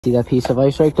See that piece of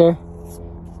ice right there?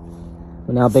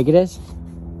 You know how big it is?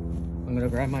 I'm gonna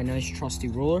grab my nice trusty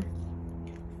ruler.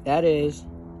 That is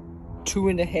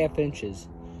 2.5 inches.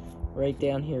 Right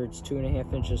down here, it's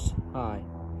 2.5 inches high.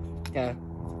 Okay.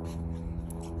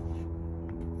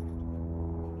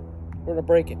 We're gonna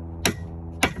break it.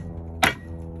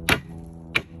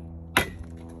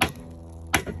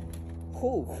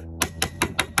 Whew.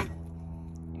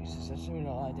 Jesus, that's doing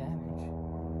a lot of damage.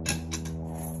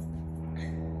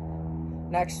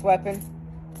 Next weapon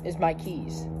is my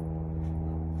keys.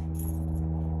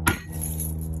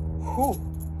 Whew.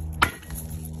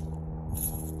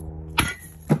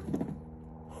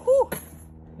 Whew.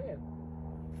 Man.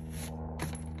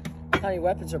 How many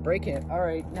weapons are breaking it?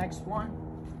 Alright, next one.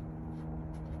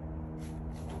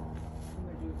 I'm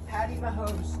gonna do Patty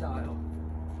Mahomes style.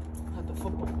 At the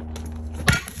football.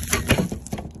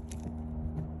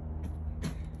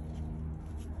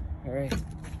 Alright.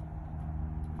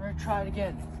 We're gonna try it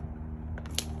again.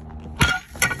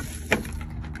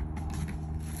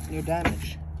 No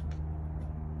damage.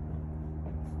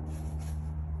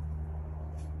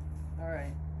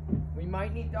 Alright. We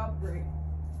might need to upgrade.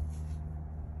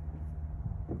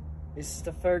 This is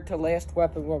the third to last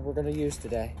weapon what we're gonna use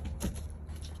today.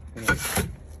 I'm gonna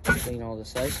clean all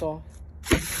this ice off.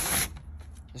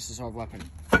 This is our weapon.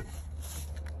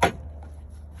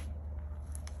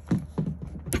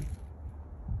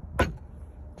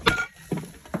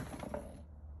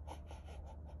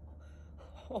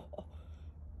 Oh,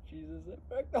 Jesus, it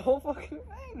broke the whole fucking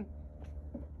thing.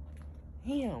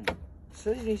 Damn.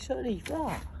 Sooty,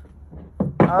 raw.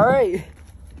 Alright.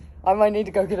 I might need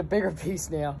to go get a bigger piece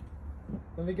now.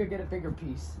 Let me go get a bigger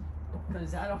piece.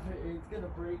 Because I don't, it's gonna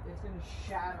break, it's gonna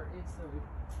shatter instantly.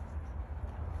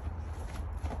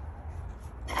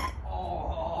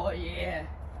 Oh, yeah.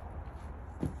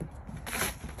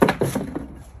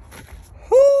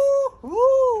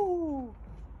 Woo!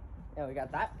 Yeah, we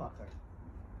got that fucker.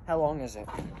 How long is it?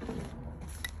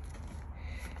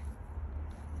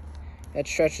 That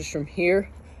stretches from here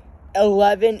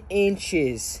 11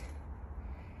 inches.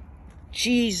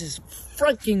 Jesus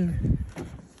freaking.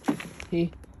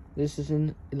 See, this is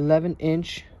an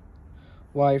 11-inch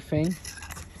wire thing.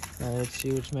 Now let's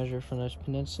see what's measured from this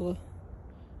peninsula.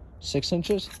 6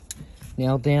 inches.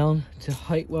 Now down to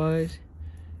height-wise,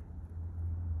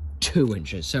 2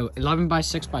 inches. So 11 by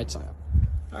 6 by 10.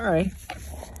 All right.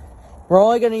 We're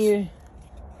only gonna use.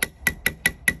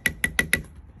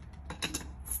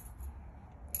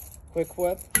 Quick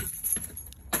whip.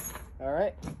 All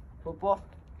right. Football.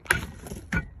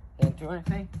 Didn't do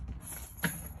anything.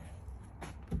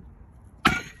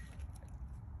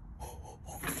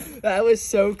 That was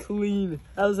so clean.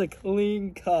 That was a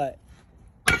clean cut.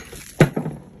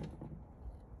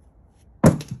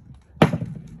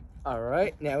 All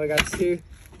right, now we got two.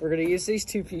 We're gonna use these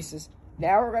two pieces.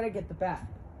 Now we're gonna get the bat.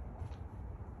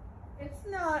 It's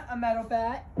not a metal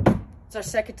bat. It's our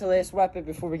second to last weapon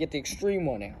before we get the extreme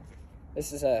one out.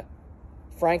 This is a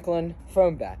Franklin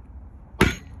foam bat.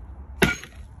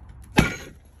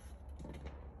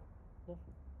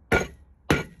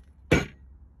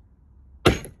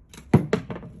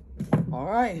 All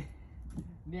right,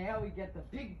 now we get the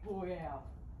big boy out.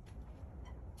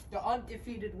 The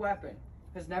undefeated weapon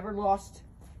has never lost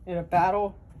in a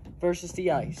battle versus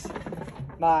the ice.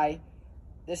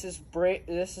 This is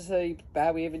a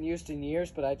bat we haven't used in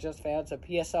years, but I just found it's a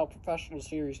PSL Professional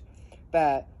Series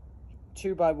bat,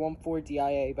 2x1/4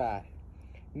 DIA bat,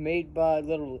 made by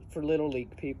for Little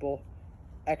League people,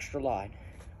 extra line.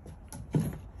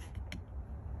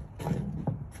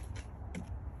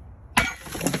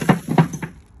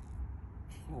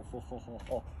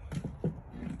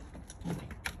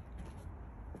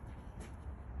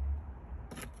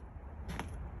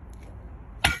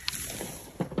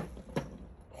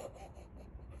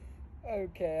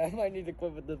 Okay, I might need to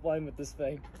quit with the line with this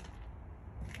thing.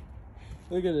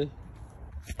 Look at it.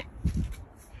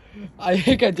 I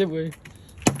think I did weird.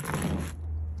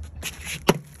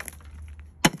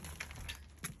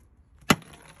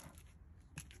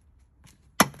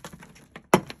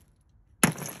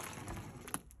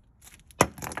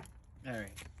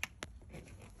 Alright.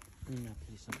 Clean that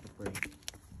piece up the break.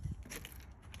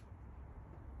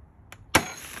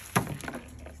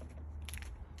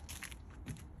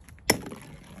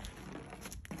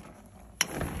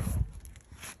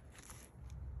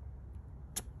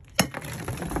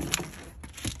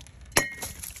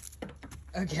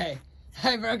 Okay,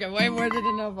 I broke it way more than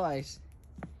enough ice.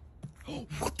 Oh,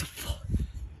 what the fuck?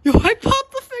 Yo, I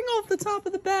popped the thing off the top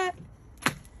of the bat.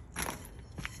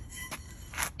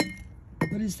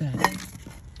 What is that?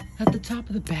 At the top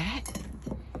of the bat?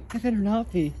 That better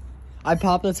not be. I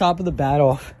popped the top of the bat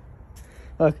off.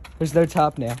 Look, there's no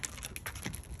top now.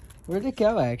 Where'd it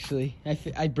go, actually?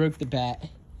 I broke the bat.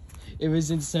 It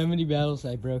was in so many battles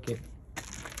I broke it.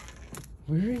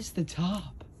 Where is the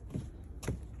top?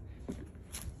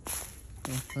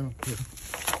 Oh, I don't care.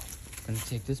 I'm gonna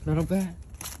take this metal bat.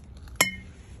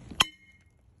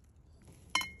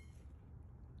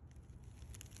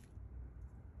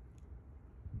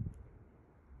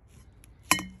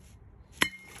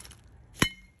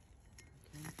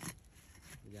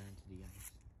 We got into the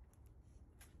ice.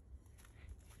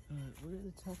 Where did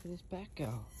the top of this bat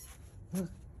go? Look,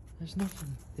 there's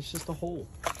nothing. It's just a hole.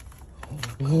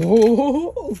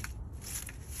 Oh!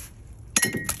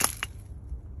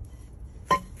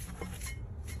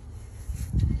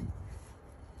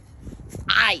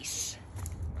 Ice!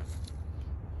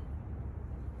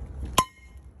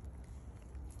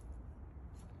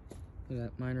 Look at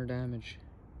that minor damage.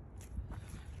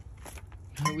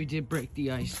 But we did break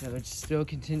the ice, so it's still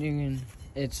continuing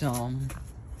its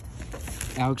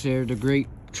Alexander the Great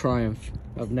triumph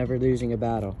of never losing a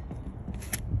battle.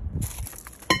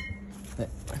 But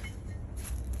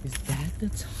is that the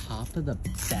top of the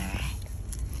bat?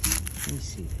 Let me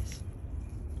see this.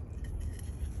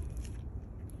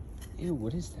 Ew,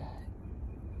 what is that?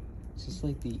 It's just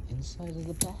like the inside of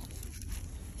the bat.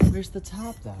 Where's the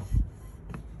top though?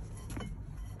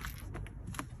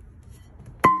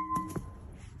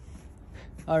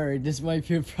 Alright, this might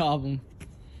be a problem.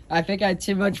 I think I had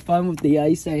too much fun with the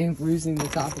ice. I am losing the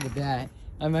top of the bat.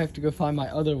 I might have to go find my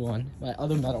other one. My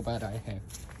other metal bat I have.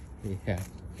 Yeah.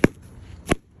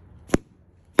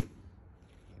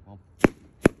 Well,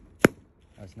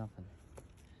 that's nothing.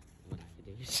 What I could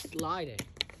do is slide it.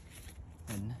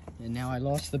 And now I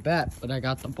lost the bat, but I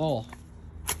got the ball.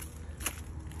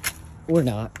 Or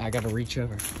not. I gotta reach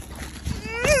over.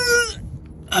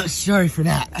 Oh, sorry for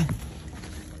that.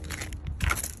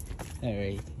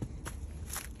 Alright.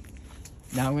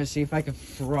 Now I'm gonna see if I can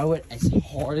throw it as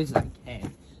hard as I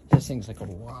can. This thing's like a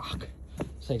rock.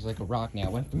 This thing's like a rock now.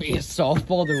 It went from being a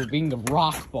softball to being the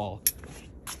rock ball.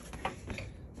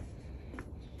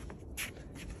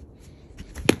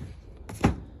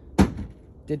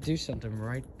 Did do something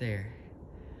right there.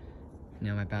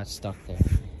 Now my bat's stuck there.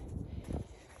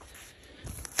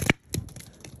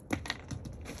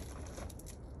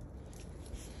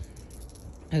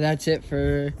 And that's it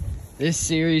for this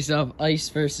series of ice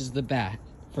versus the bat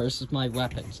versus my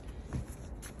weapons.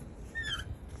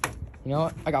 You know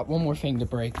what? I got one more thing to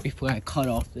break before I cut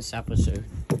off this episode.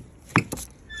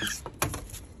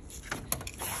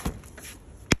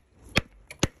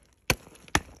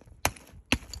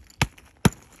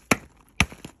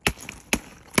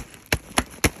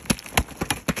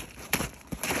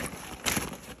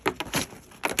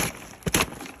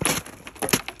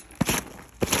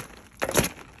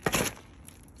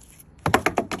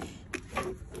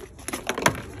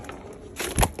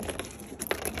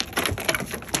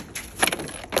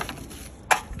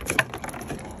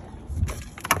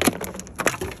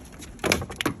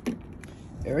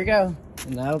 There we go,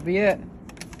 and that'll be it.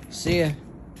 See ya.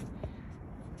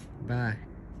 Bye.